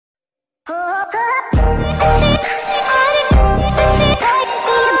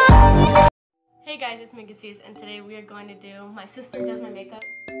guys, it's me Casillas, and today we are going to do, my sister does my makeup.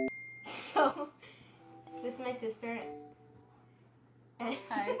 So, this is my sister. Hi.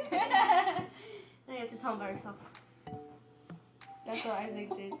 I have to tell about herself. That's what Isaac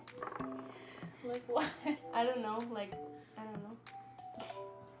did. Like what? I don't know, like, I don't know.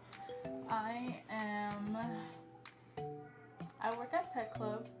 I work at Pet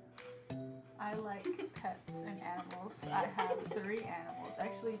Club. I like pets and animals. I have 3 animals.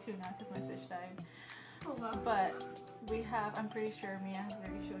 Actually 2 now because my fish died. Oh wow. But we have, I'm pretty sure Mia has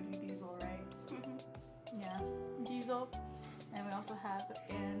already showed you Diesel, right? Mm-hmm. Yeah, Diesel. And we also have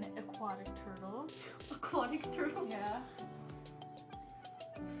an aquatic turtle. Aquatic turtle? Yeah.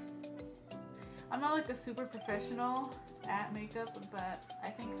 I'm not like a super professional at makeup, but I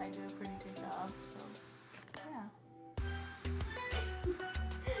think I do a pretty good job. So, yeah.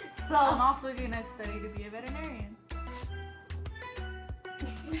 So I'm also gonna study to be a veterinarian.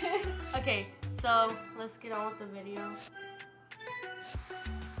 Okay, so let's get on with the video.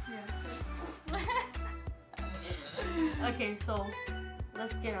 Yes. Okay, so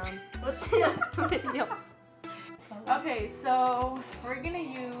let's get on with the video. Okay, so we're gonna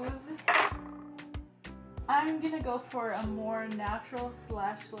I'm gonna go for a more natural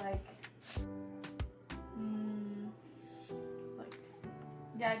slash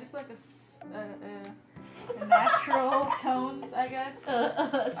yeah, just like a natural tones, I guess.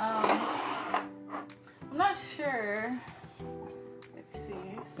 I'm not sure. Let's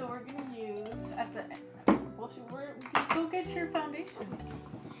see. So we're gonna use at the end. Well, go get your foundation.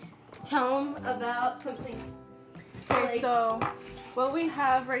 Tell them about something. Okay, so what we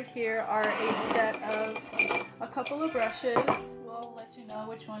have right here are a set of a couple of brushes. We'll let you know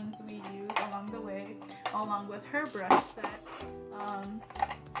which ones we use along the way, along with her brush set.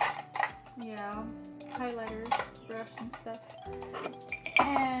 Yeah, highlighter brush and stuff.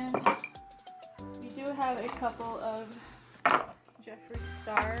 And we do have a couple of Jeffree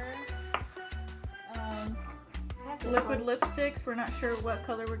Star liquid lipsticks. We're not sure what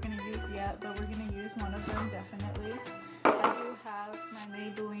color we're going to use yet, but we're going to use one of them definitely. I do have my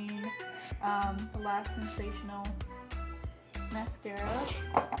Maybelline Last Sensational mascara,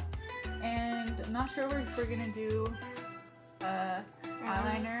 and I'm not sure if we're going to do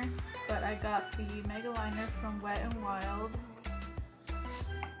eyeliner, but I got the Mega Liner from Wet n Wild.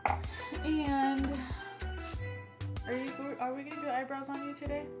 And are we going to do eyebrows on you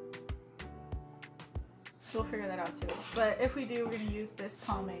today? We'll figure that out too. But if we do, we're going to use this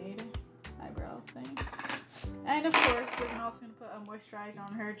pomade eyebrow thing. And of course, we're also going to put a moisturizer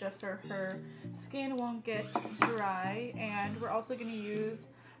on her just so her skin won't get dry. And we're also going to use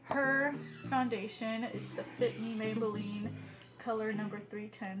her foundation. It's the Fit Me Maybelline color number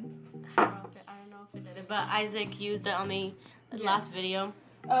 310. I don't know if it did it, but Isaac used it on me last video.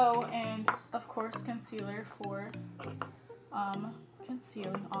 Oh, and of course concealer for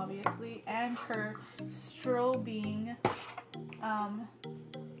concealing, obviously, and her strobing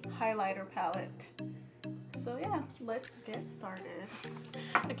highlighter palette. So yeah, let's get started.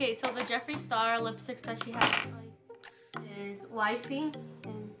 Okay, so the Jeffree Star lipsticks that she has is Wifey,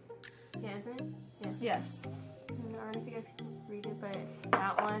 and yeah, isn't it? Yeah. Yes. I don't know if you guys can read it, but it's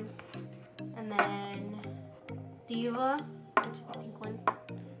that one. And then Diva, which is the pink one.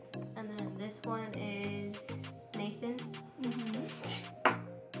 And then this one is Nathan.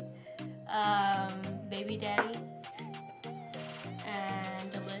 Baby Daddy,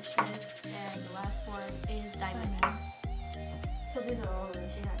 and Delicious, and the last one is Diamond. So these are all that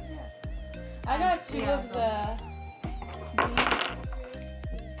she has. Yeah. I got 2 of the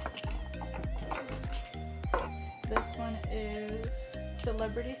this one is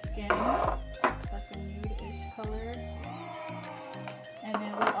Celebrity Skin, like a nude-ish color. And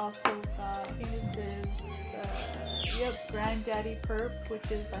then we also got, I think this is Granddaddy Perp,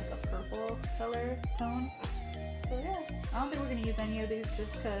 which is like a purple color tone. So yeah, I don't think we're gonna use any of these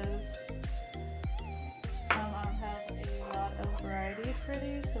just because I don't have a lot of variety for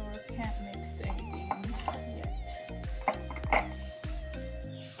these, so we can't mix anything yet.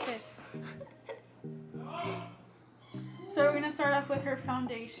 Okay. So we're gonna start off with her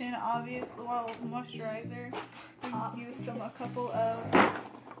foundation, obviously, well, moisturizer. We use a couple of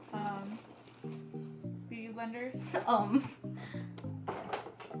beauty blenders.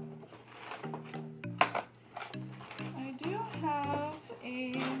 I do have I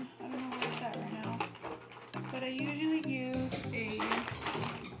don't know where it's at right now, but I usually use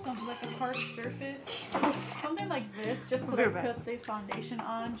something like a hard surface, something like this, just to like put the foundation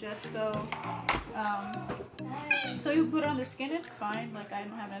on, just so so you put it on their skin, it's fine. Like, I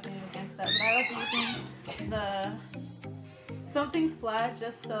don't have nothing against that, but I like using something flat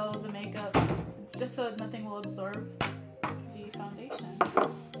just so the makeup It's just so that nothing will absorb the foundation.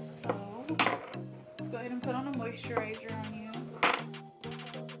 So let's go ahead and put on a moisturizer on you.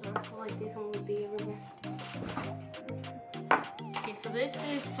 So like this one would be everywhere. Okay, so this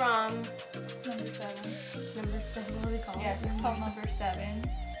is from Number 7. Number 7, what do we call it? Yes, it's called Number 7.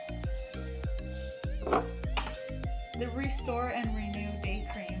 The Restore and Renew Day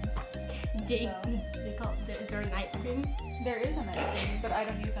Cream. They call it, is there a night cream? There is a night cream, but I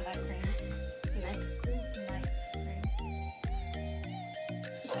don't use a night cream. Night cream? Night cream.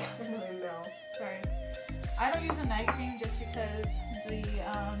 No. Sorry. I don't use a night cream just because the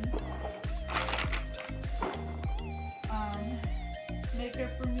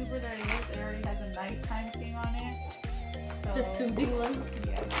makeup remover that I use, it already has a nighttime thing on it. So, The soothing one?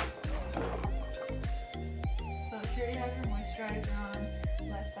 yes. So she already has her moisturizer on.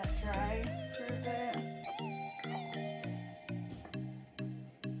 Let that dry for a bit.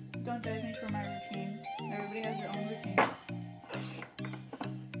 Don't judge me for my routine. Everybody has their own routine.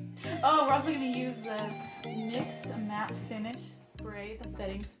 Oh, we're also going to use the NYX Matte Finish Spray, the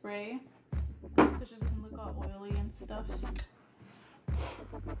setting spray. So it just doesn't look all oily and stuff.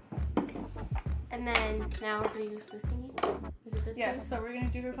 And then now we're going to use this thingy? Is it this Yes, thing? so we're going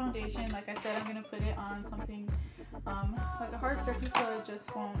to do her foundation. Like I said, I'm going to put it on something like a hard surface so it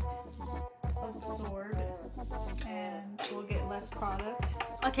just won't absorb and we'll get less product.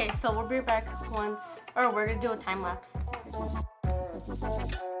 Okay, so we'll be back once, or we're going to do a time lapse.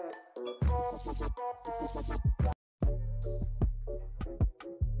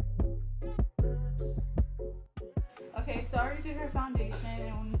 Okay, so I already did her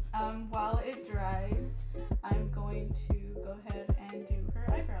foundation, and while it dries, I'm going to go ahead and do her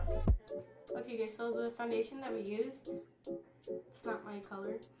eyebrows. Okay guys, so the foundation that we used, it's not my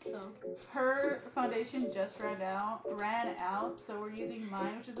color, so. Her foundation just ran out, so we're using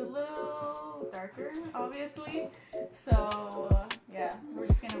mine, which is a little darker, obviously. So, yeah, we're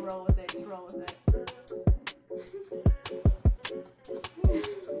just gonna roll with it, just roll with it.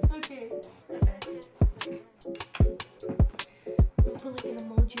 Okay. Okay. Put like an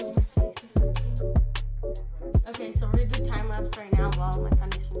emoji on my face or something. Okay, so we're gonna do time lapse right now while my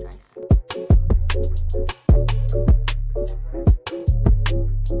foundation dries.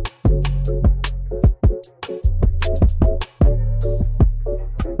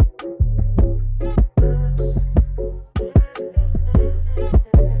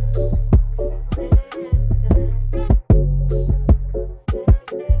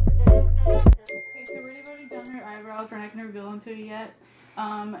 We're not going to reveal into it yet.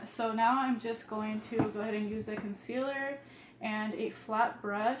 So now I'm just going to go ahead and use the concealer and a flat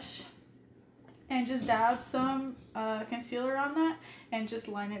brush and just dab some concealer on that and just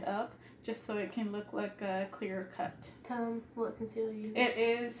line it up just so it can look like a clear cut. Tell them what concealer you use. It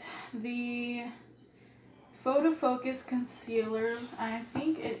is the Photo Focus concealer. I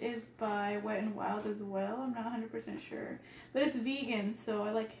think it is by Wet n Wild as well. I'm not 100% sure. But it's vegan, so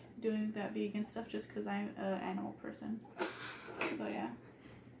I like doing that vegan stuff just because I'm an animal person. So yeah.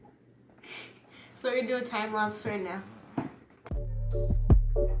 So we're gonna do a time lapse right now.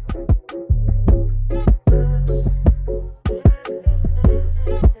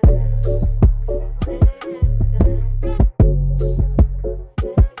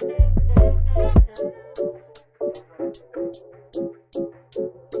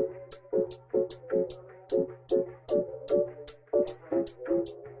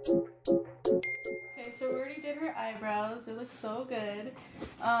 Eyebrows, it looks so good.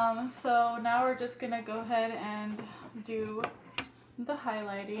 So now we're just gonna go ahead and do the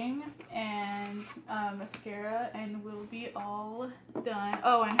highlighting and mascara, and we'll be all done.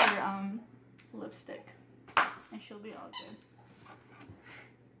 Oh, and her lipstick, and she'll be all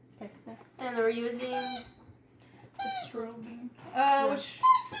good. Okay. And we're using the strobing, which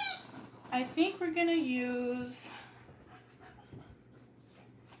I think we're gonna use.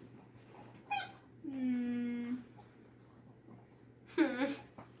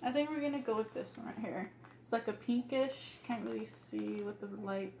 I think we're gonna go with this one right here. It's like a pinkish, can't really see with the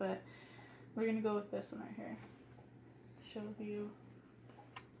light, but we're gonna go with this one right here. Let's show you.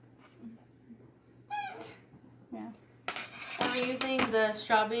 Yeah. And we're using the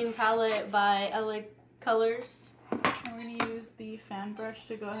Strawberry palette by LA Colors. And we're gonna use the fan brush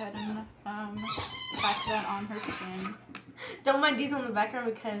to go ahead and patch that on her skin. Don't mind these on the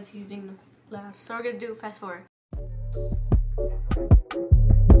background because he's being loud. So we're gonna do fast forward.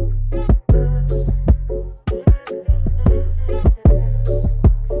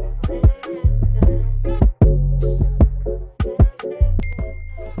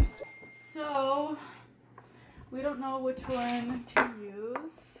 So we don't know which one to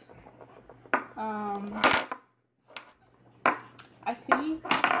use. I think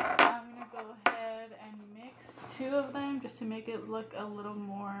I'm gonna go ahead and mix 2 of them just to make it look a little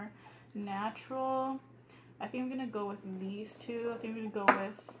more natural. I think I'm gonna go with these 2. I think I'm gonna go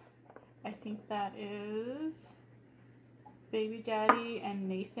with, I think that is Baby Daddy and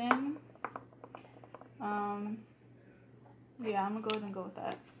Nathan. Yeah, I'm gonna go ahead and go with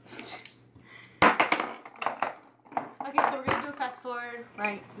that. Okay, so we're gonna do a fast forward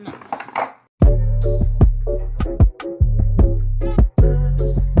right now.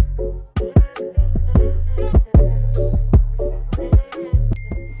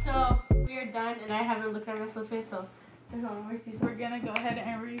 So we are done, and I haven't looked at my flip face, so we're gonna go ahead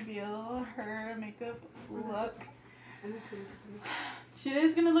and reveal her makeup look. She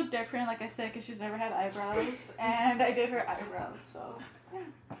is gonna look different, like I said, because she's never had eyebrows, and I did her eyebrows, so yeah.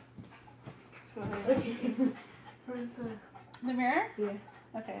 Let's go ahead. Where's The mirror? Yeah.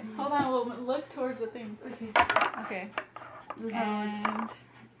 Okay. Hold on, we'll look towards the thing. Okay. Okay. And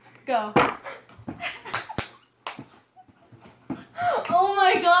go. Oh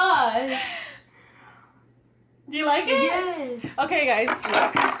my gosh! Do you like it? Yes! Okay, guys,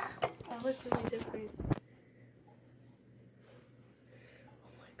 look. That looks really different.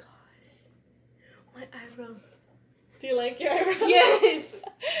 Oh my gosh. My eyebrows. Do you like your eyebrows? Yes!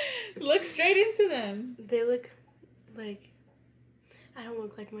 Look straight into them. They look like... I don't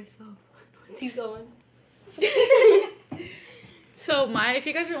look like myself. Keep going. So if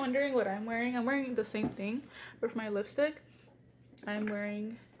you guys are wondering what I'm wearing the same thing with my lipstick. I'm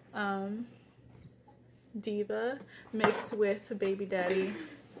wearing Diva mixed with Baby Daddy.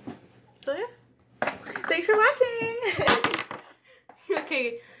 So yeah. Thanks for watching.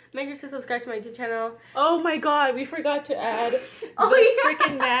 Okay, make sure to subscribe to my YouTube channel. Oh my god, we forgot to add the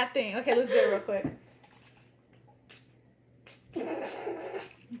freaking mat thing. Okay, let's do it real quick.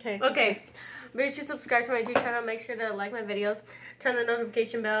 Okay. Make sure to subscribe to my YouTube channel. Make sure to like my videos. Turn the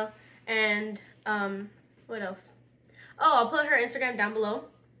notification bell. And, what else? Oh, I'll put her Instagram down below.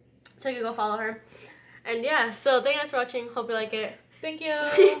 So you can go follow her. And yeah, so thank you guys for watching. Hope you like it. Thank you.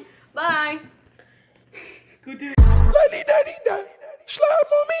 Bye. Slide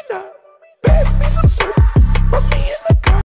on me now. Pass me some syrup.